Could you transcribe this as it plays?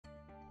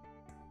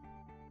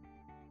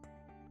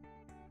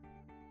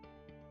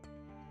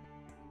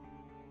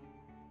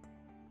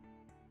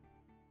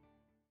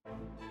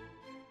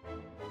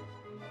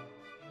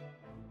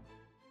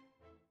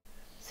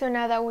So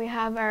now that we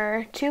have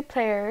our two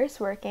players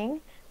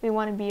working, we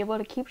want to be able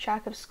to keep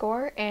track of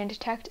score and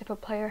detect if a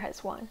player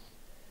has won.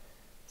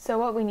 So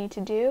what we need to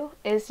do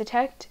is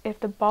detect if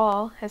the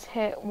ball has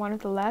hit one of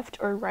the left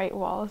or right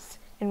walls,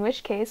 in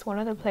which case one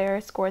of the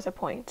players scores a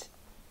point.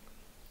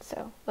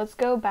 So let's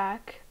go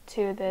back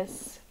to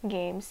this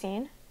game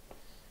scene.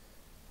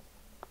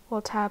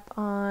 We'll tap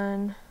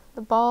on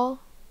the ball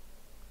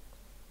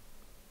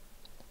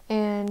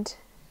and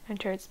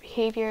enter its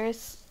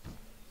behaviors.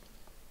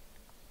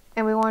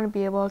 And we want to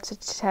be able to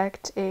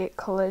detect a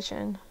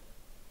collision.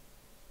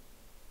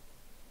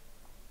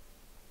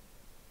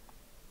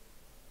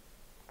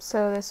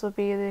 So this will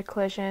be the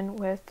collision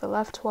with the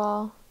left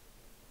wall,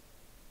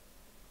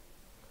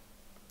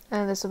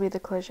 and this will be the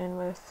collision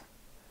with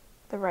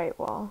the right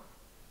wall.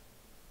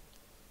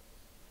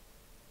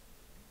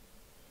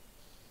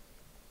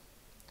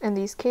 In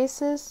these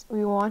cases,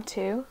 we want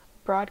to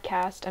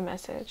broadcast a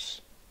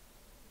message.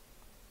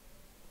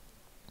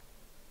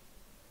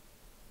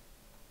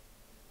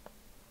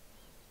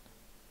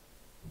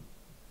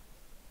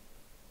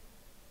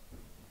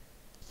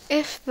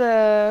 If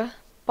the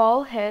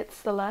ball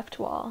hits the left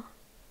wall,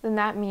 then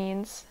that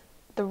means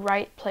the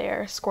right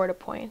player scored a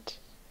point.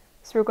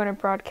 So we're going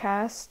to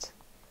broadcast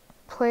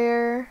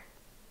player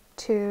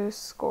 2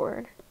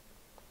 scored.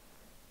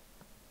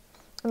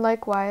 And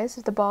likewise,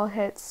 if the ball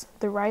hits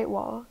the right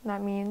wall,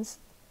 that means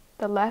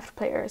the left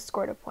player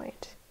scored a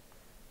point.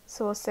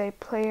 So we'll say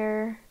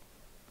player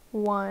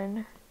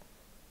 1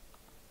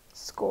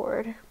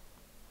 scored.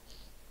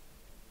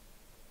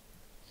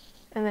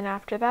 And then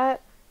after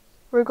that,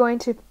 we're going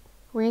to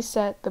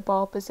reset the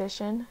ball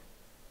position.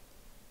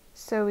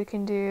 So we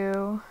can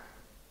do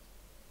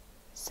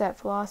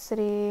set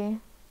velocity,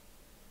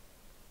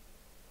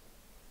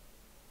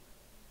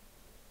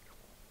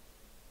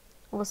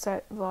 we'll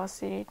set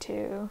velocity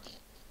to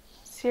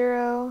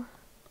 0.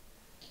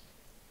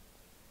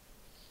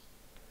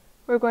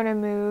 We're going to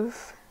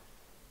move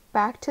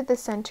back to the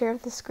center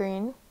of the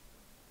screen.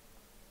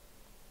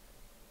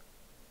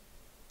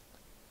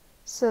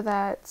 So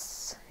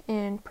that's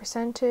in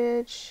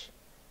percentage,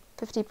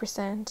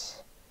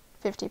 50%,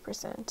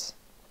 50%.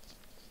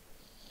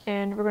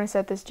 And we're going to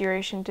set this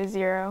duration to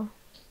 0.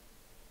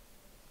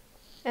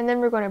 And then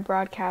we're going to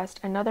broadcast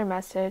another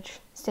message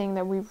saying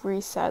that we've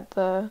reset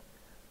the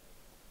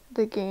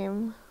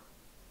game.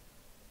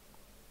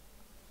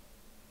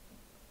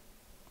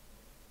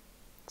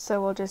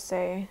 So we'll just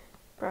say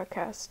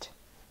broadcast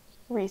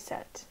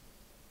reset.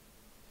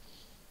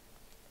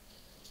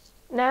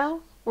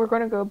 Now we're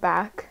going to go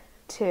back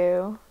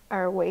to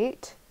our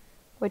wait,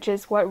 which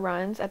is what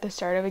runs at the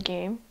start of a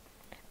game.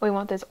 We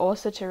want this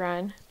also to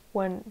run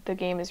when the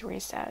game is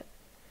reset.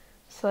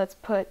 So let's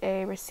put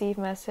a receive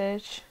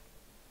message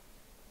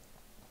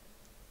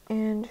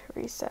and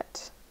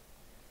reset.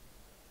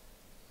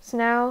 So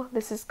now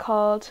this is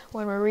called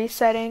when we're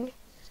resetting,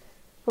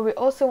 but we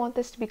also want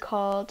this to be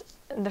called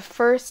the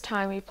first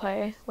time we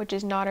play, which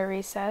is not a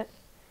reset.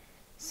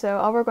 So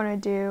all we're going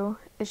to do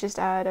is just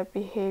add a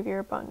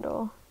behavior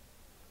bundle.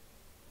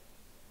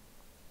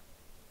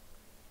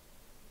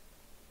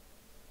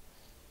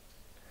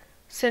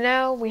 So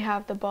now we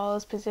have the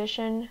ball's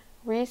position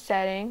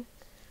resetting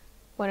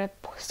when a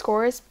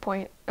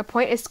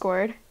point is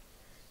scored,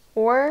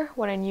 or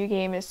when a new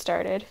game is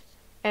started.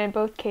 And in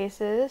both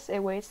cases, it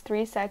waits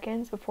 3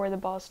 seconds before the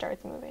ball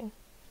starts moving.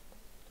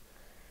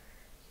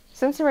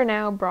 Since we're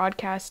now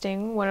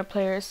broadcasting when a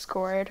player is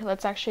scored,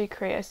 let's actually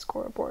create a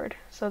scoreboard.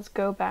 So let's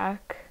go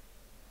back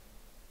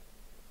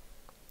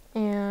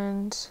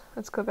and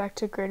let's go back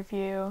to grid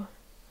view.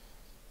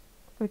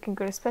 We can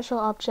go to special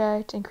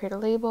object and create a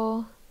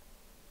label.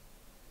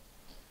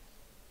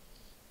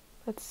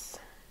 Let's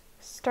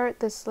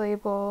start this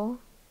label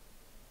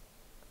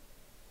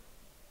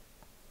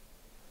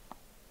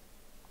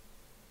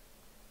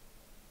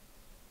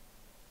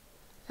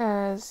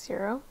as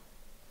 0.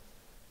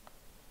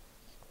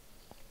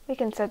 We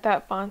can set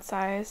that font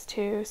size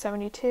to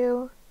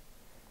 72,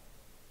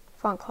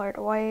 font color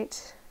to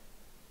white,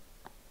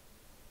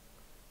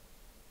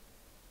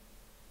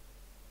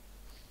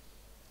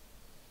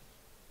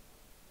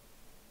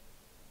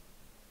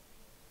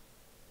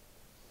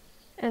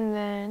 and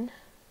then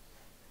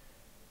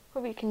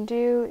what we can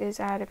do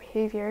is add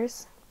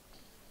behaviors,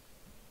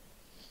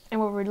 and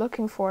what we're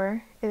looking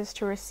for is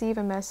to receive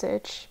a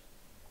message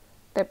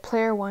that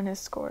player 1 has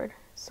scored.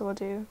 So we'll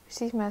do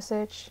receive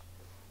message,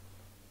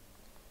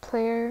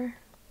 player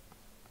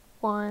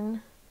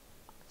 1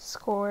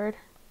 scored.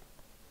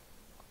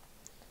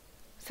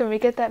 So when we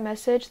get that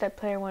message that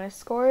player 1 has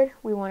scored,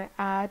 we want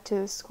to add to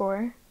the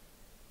score.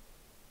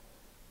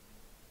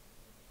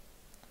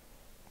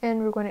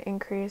 And we're going to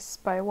increase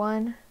by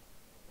 1.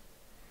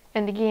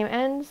 And the game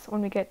ends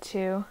when we get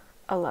to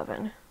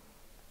 11.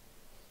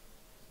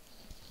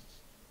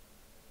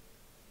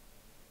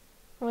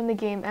 When the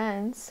game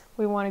ends,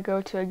 we want to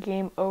go to a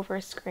game over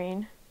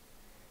screen.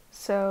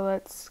 So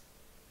let's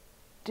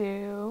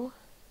do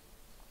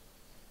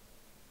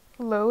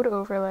load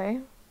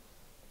overlay.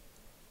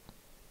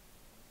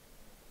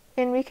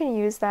 And we can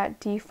use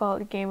that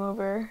default game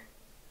over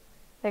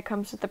that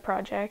comes with the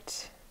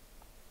project.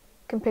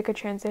 You can pick a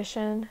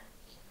transition.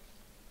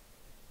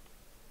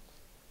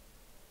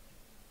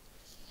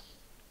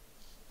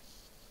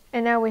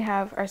 And now we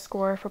have our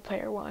score for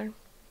player 1.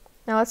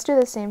 Now let's do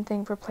the same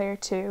thing for player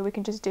 2. We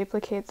can just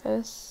duplicate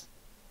this.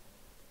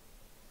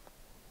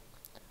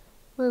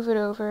 Move it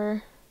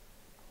over.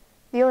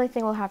 The only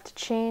thing we'll have to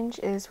change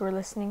is we're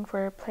listening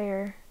for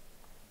player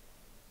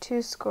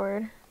 2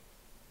 scored.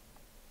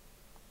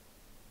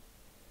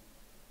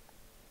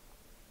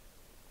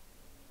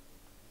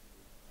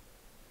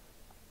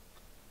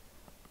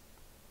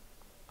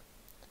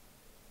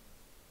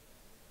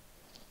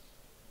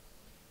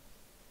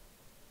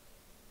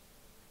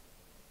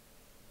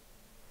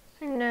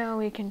 And now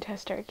we can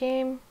test our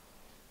game.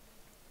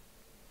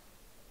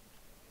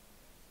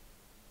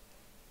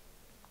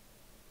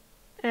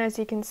 And as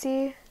you can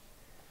see,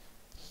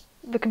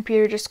 the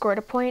computer just scored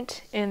a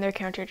point and their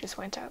counter just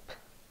went up.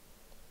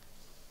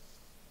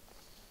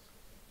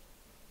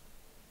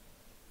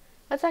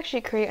 Let's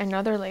actually create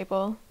another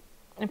label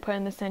and put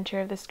in the center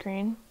of the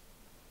screen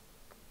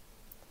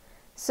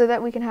so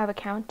that we can have a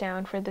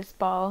countdown for this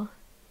ball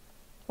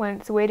when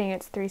it's waiting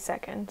its 3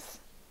 seconds.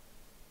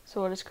 So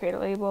we'll just create a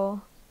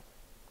label.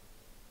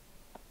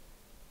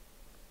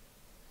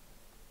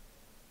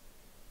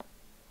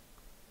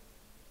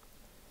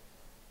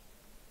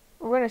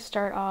 We're going to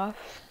start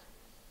off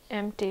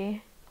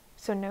empty,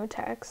 so no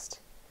text.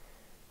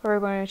 We're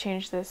going to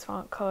change this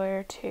font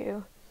color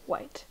to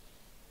white.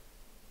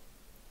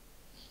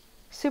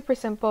 Super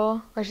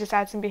simple. Let's just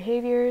add some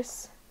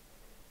behaviors.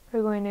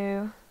 We're going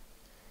to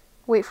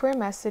wait for a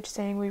message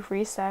saying we've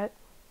reset.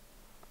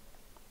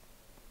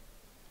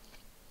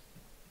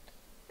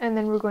 And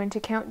then we're going to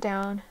count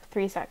down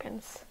 3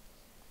 seconds.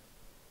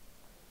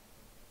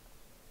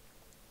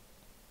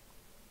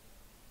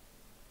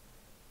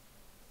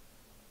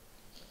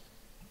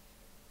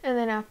 And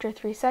then after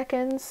 3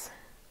 seconds,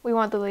 we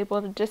want the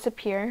label to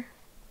disappear.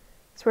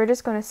 So we're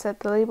just going to set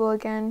the label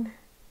again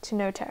to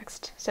no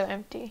text, so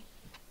empty.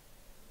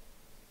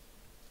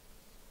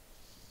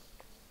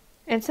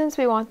 And since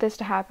we want this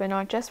to happen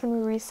not just when we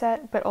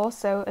reset, but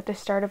also at the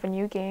start of a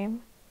new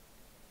game,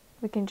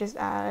 we can just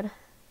add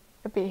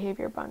a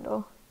behavior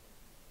bundle.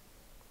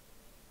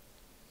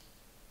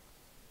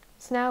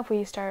 So now if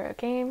we start a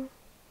game,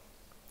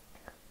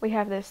 we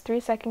have this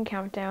 3-second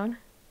countdown,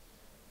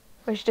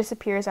 which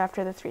disappears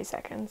after the 3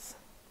 seconds.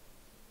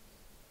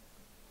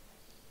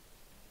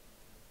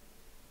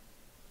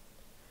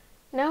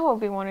 Now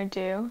what we want to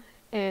do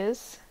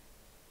is,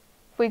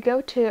 if we go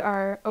to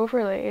our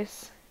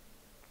overlays,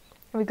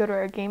 and we go to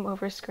our game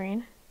over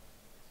screen,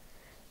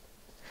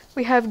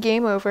 we have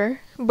game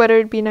over, but it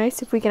would be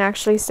nice if we can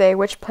actually say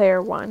which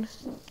player won.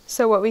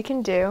 So what we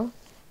can do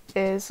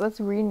is, let's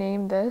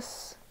rename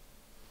this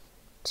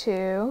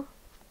to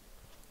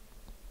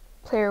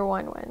player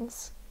 1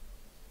 wins.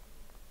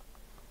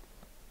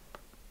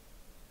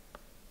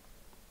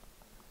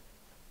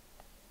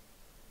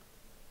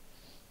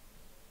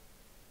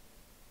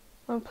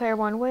 When player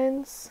 1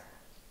 wins,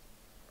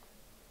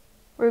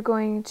 we're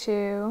going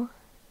to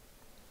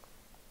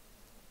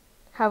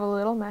have a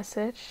little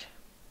message.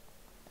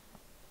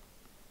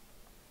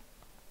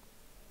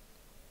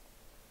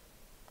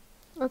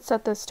 Let's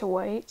set this to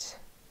white.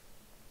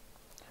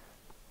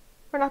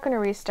 We're not going to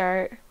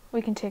restart.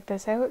 We can take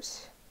this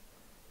out.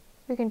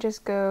 We can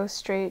just go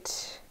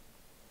straight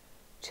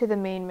to the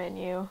main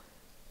menu.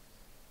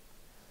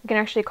 We can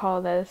actually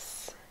call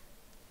this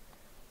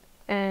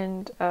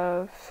end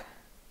of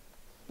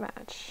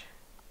match.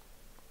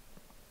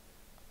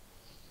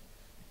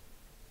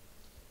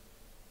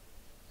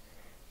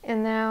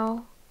 And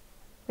now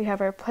we have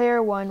our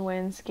player 1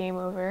 wins game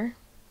over.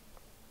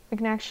 We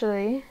can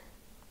actually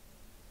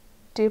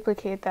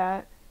duplicate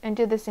that and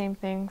do the same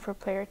thing for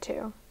player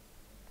 2.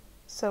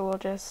 So we'll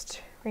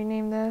just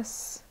rename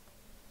this.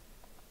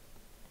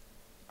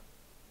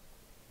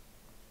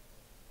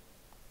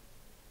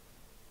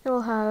 And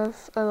we'll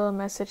have a little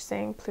message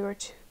saying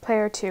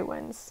player 2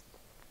 wins.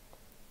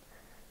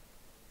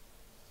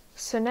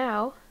 So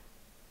now,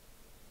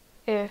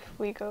 if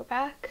we go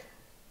back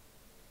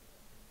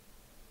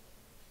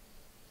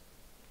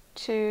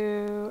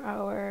to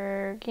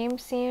our game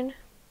scene,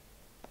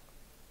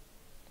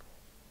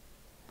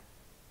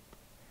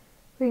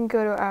 we can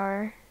go to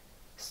our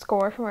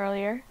score from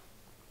earlier.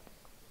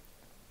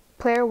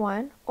 Player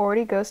 1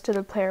 already goes to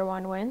the player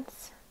 1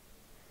 wins,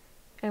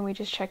 and we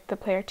just check the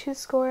player 2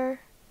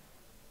 score,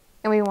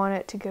 and we want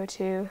it to go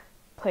to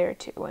player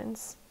 2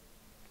 wins.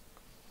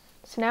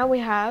 So now we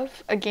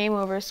have a game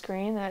over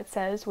screen that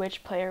says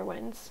which player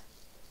wins.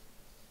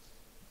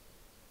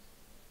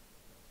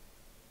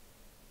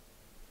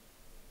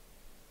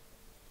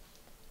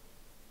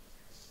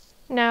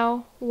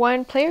 Now,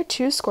 when player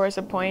 2 scores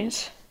a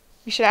point,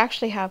 we should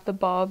actually have the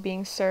ball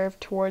being served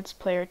towards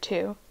player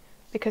 2,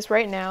 because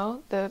right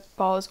now the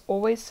ball is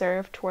always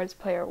served towards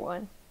player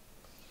 1.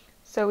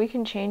 So we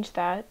can change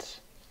that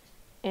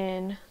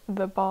in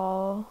the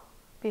ball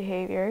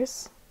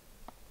behaviors.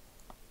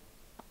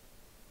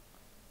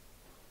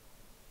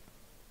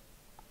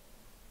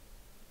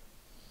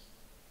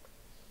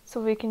 So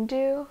what we can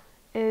do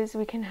is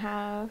we can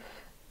have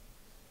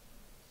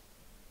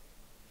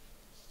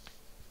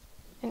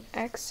an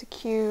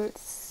execute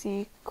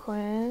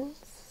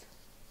sequence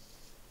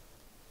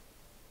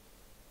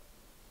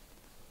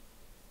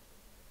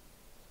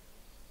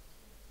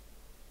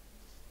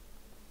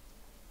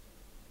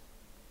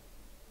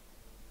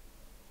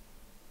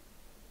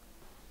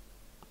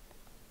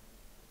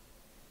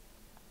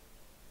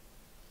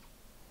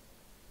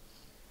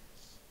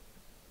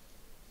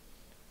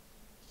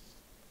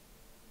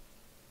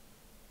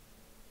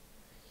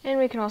and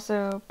we can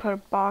also put a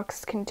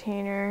box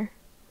container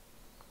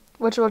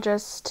which will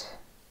just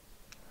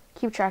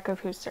keep track of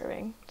who's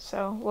serving.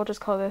 So we'll just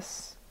call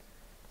this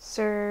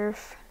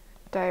serve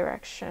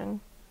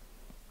direction.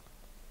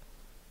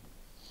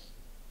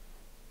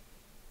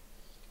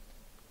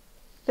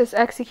 This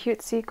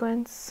execute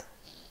sequence,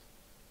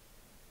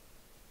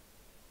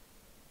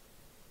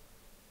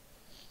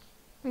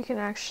 we can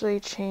actually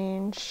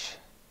change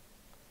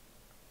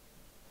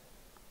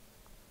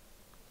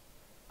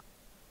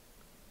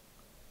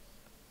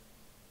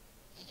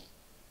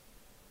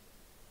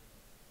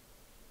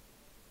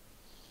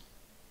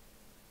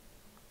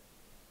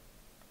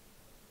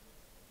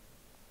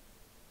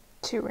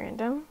to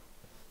random.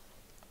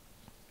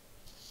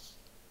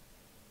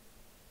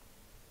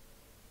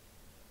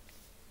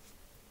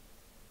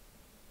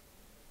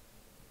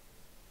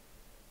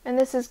 And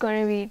this is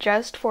going to be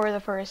just for the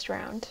first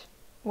round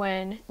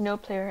when no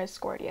player has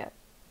scored yet.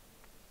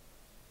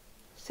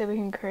 So we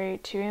can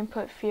create 2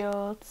 input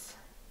fields.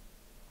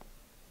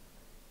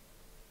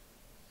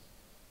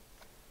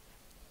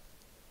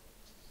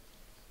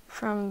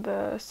 From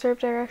the serve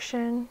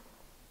direction.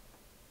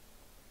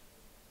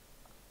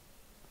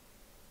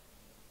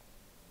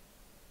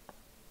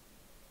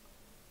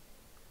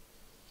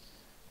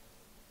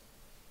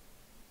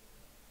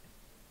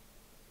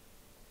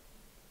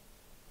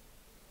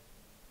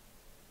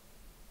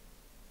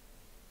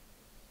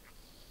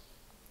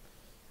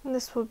 And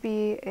this will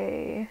be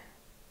a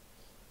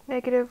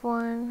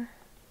 -1,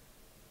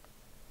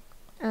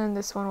 and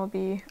this one will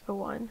be a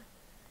 1.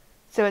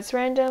 So it's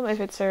random if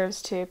it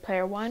serves to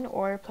player 1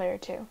 or player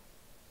 2.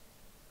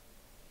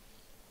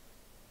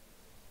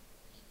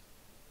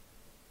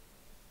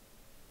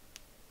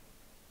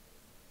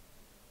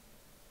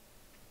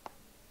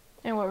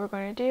 And what we're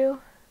going to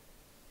do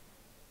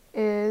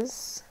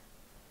is,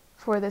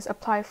 for this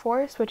apply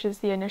force, which is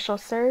the initial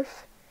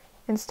serve,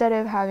 instead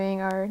of having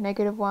our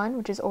 -1,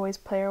 which is always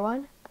player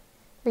 1,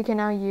 we can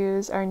now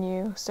use our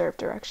new serve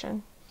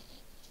direction.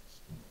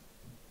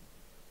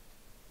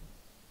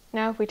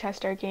 Now if we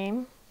test our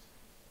game,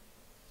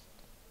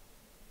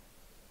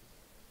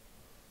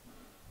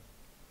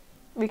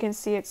 we can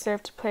see it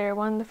served to player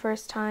 1 the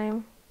first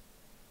time.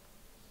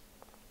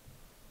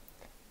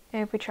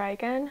 And if we try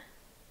again,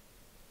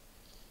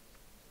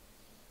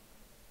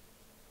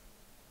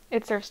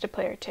 it serves to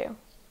player 2.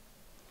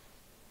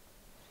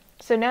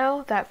 So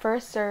now that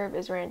first serve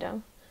is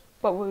random,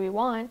 but what we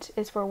want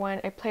is for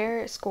when a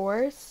player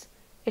scores,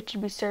 it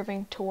should be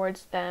serving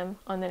towards them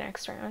on the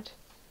next round.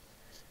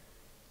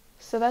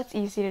 So that's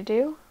easy to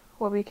do.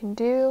 What we can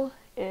do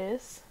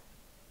is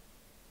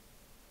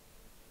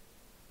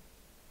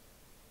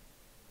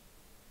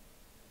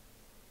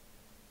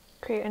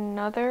create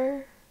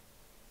another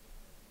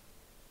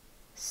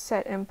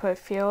set input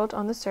field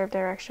on the serve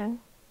direction.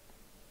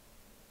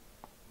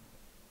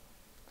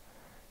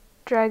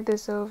 Drag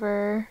this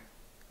over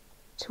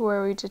to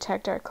where we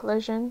detect our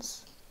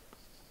collisions.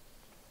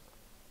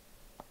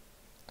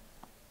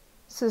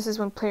 So this is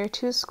when player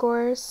 2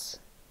 scores,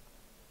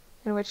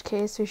 in which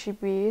case we should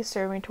be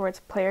serving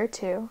towards player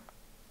 2.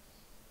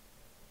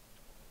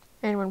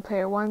 And when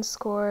player 1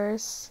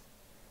 scores,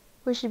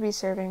 we should be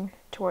serving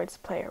towards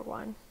player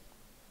 1.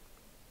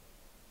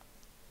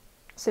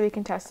 So we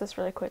can test this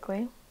really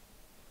quickly.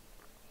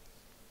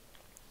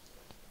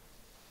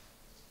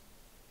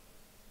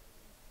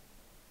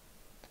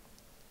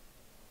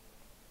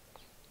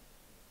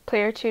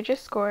 Player 2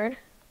 just scored,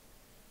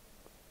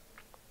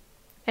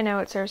 and now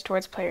it serves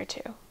towards player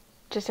 2,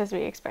 just as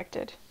we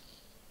expected.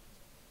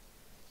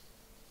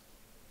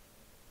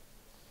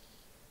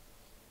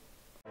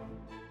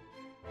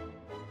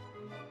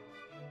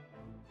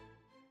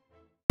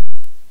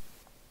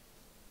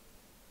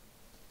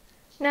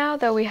 Now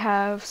that we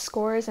have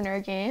scores in our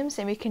games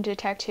and we can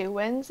detect who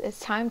wins, it's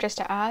time just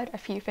to add a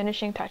few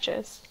finishing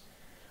touches.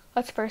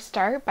 Let's first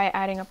start by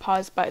adding a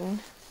pause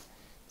button.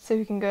 So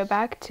we can go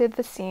back to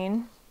the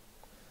scene,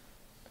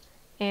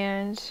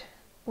 and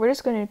we're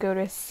just going to go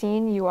to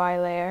Scene UI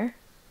layer,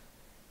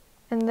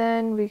 and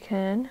then we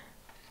can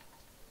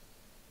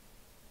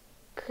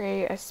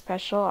create a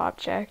special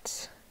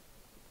object.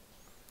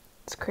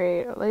 Let's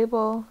create a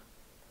label.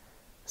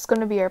 It's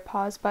going to be our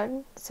pause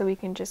button, so we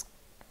can just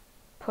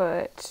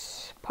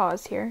put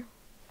pause here,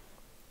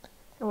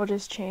 and we'll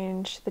just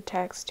change the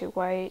text to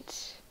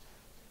white.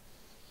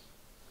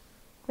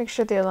 Make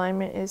sure the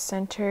alignment is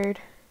centered,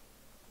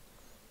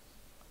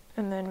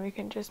 and then we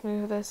can just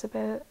move this a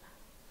bit.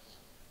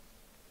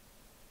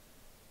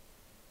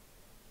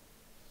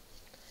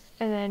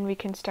 And then we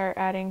can start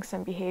adding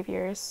some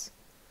behaviors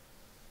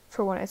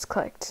for when it's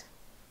clicked.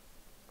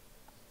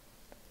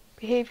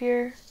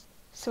 Behavior,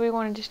 so we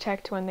want to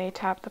detect when they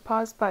tap the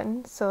pause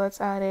button, so let's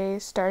add a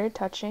started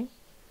touching.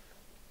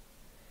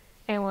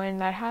 And when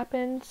that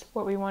happens,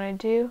 what we want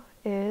to do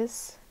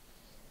is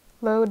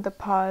load the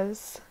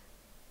pause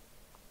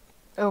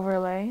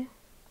overlay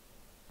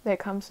that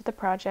comes with the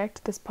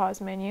project, this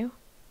pause menu.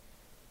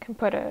 Can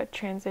put a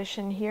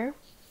transition here.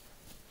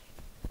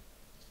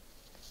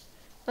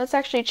 Let's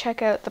actually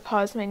check out the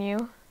pause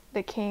menu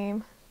that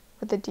came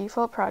with the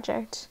default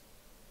project.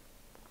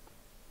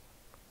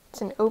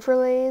 It's an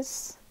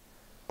overlays,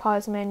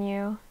 pause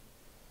menu.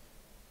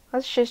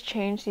 Let's just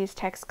change these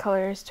text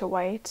colors to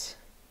white.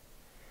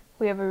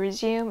 We have a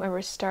resume, a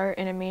restart,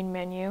 and a main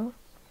menu.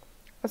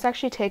 Let's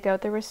actually take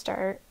out the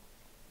restart.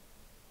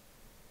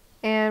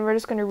 And we're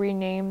just going to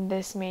rename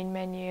this main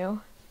menu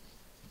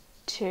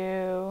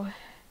to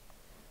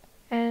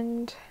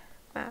end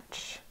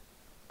match.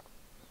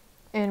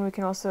 And we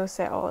can also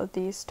set all of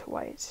these to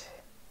white.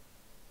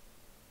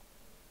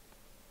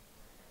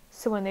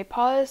 So when they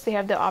pause, they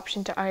have the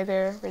option to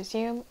either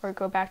resume or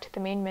go back to the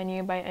main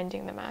menu by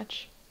ending the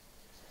match.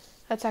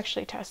 Let's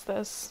actually test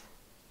this.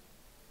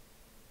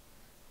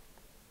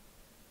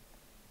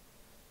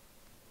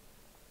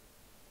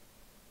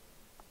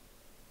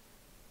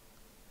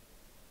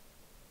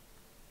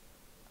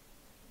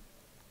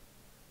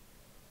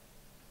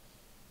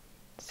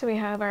 So we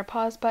have our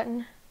pause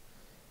button,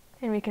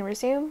 and we can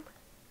resume,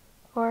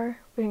 or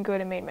we can go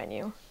to main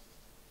menu.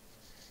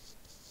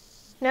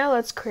 Now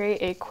let's create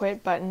a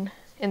quit button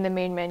in the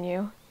main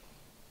menu.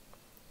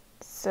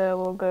 So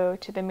we'll go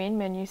to the main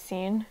menu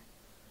scene.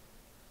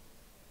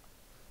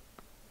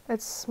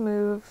 Let's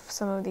move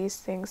some of these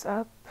things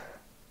up.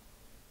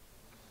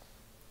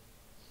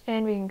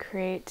 And we can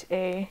create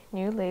a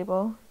new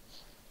label.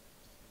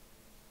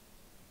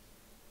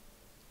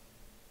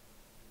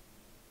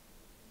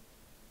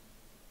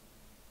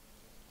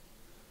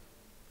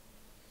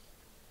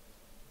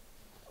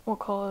 We'll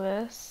call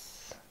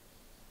this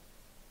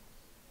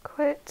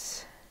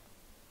quit.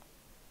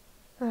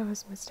 That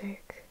was a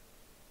mistake.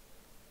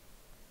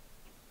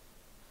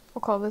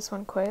 We'll call this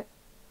one quit.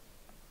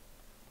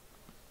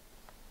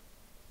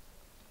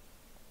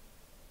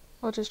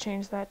 We'll just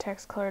change that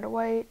text color to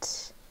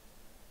white.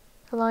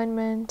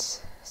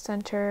 Alignment,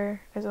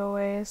 center, as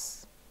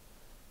always.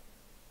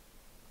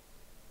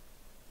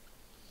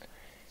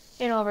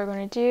 And all we're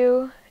going to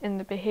do in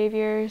the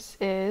behaviors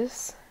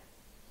is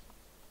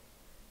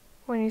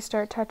when you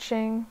start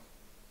touching,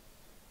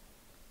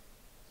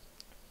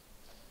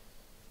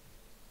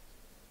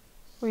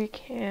 we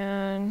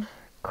can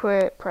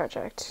quit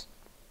project.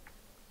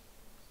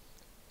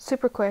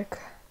 Super quick.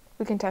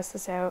 We can test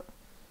this out.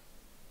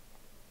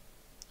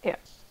 Yeah.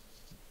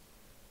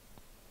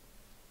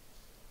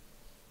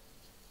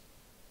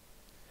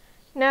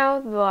 Now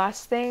the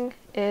last thing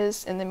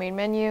is in the main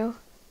menu.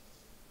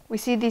 We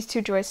see these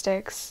two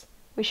joysticks.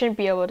 We shouldn't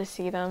be able to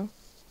see them.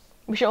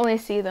 We should only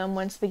see them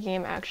once the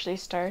game actually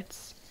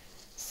starts.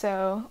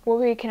 So what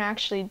we can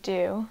actually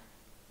do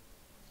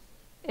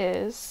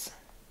is,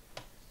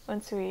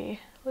 once we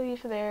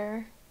leave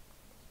there,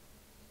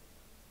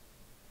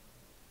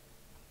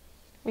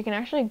 we can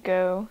actually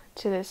go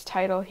to this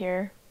title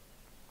here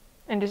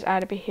and just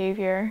add a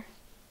behavior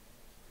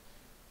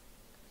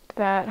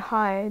that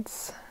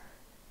hides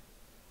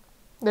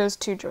those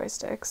two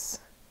joysticks.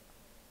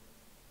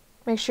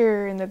 Make sure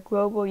you're in the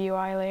global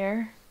UI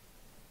layer.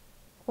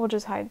 We'll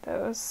just hide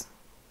those.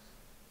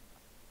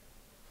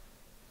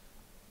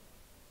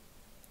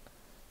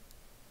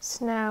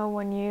 So now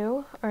when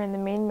you are in the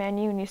main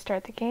menu and you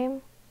start the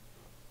game,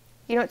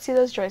 you don't see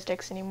those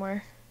joysticks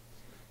anymore.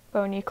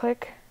 But when you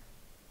click,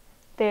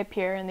 they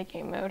appear in the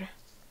game mode.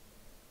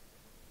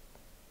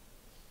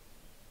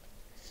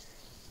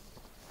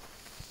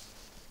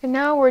 And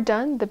now we're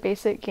done the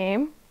basic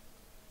game.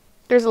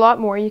 There's a lot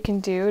more you can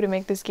do to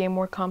make this game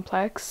more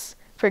complex.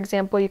 For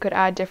example, you could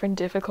add different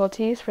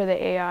difficulties for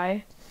the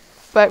AI,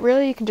 but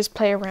really you can just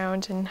play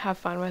around and have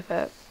fun with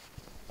it.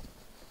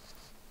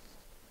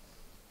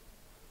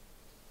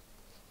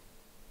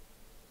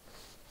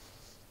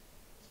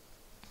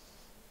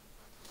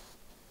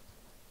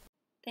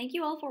 Thank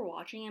you all for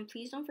watching, and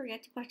please don't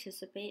forget to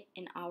participate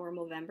in our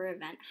Movember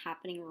event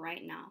happening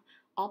right now.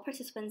 All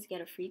participants get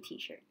a free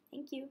t-shirt.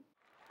 Thank you.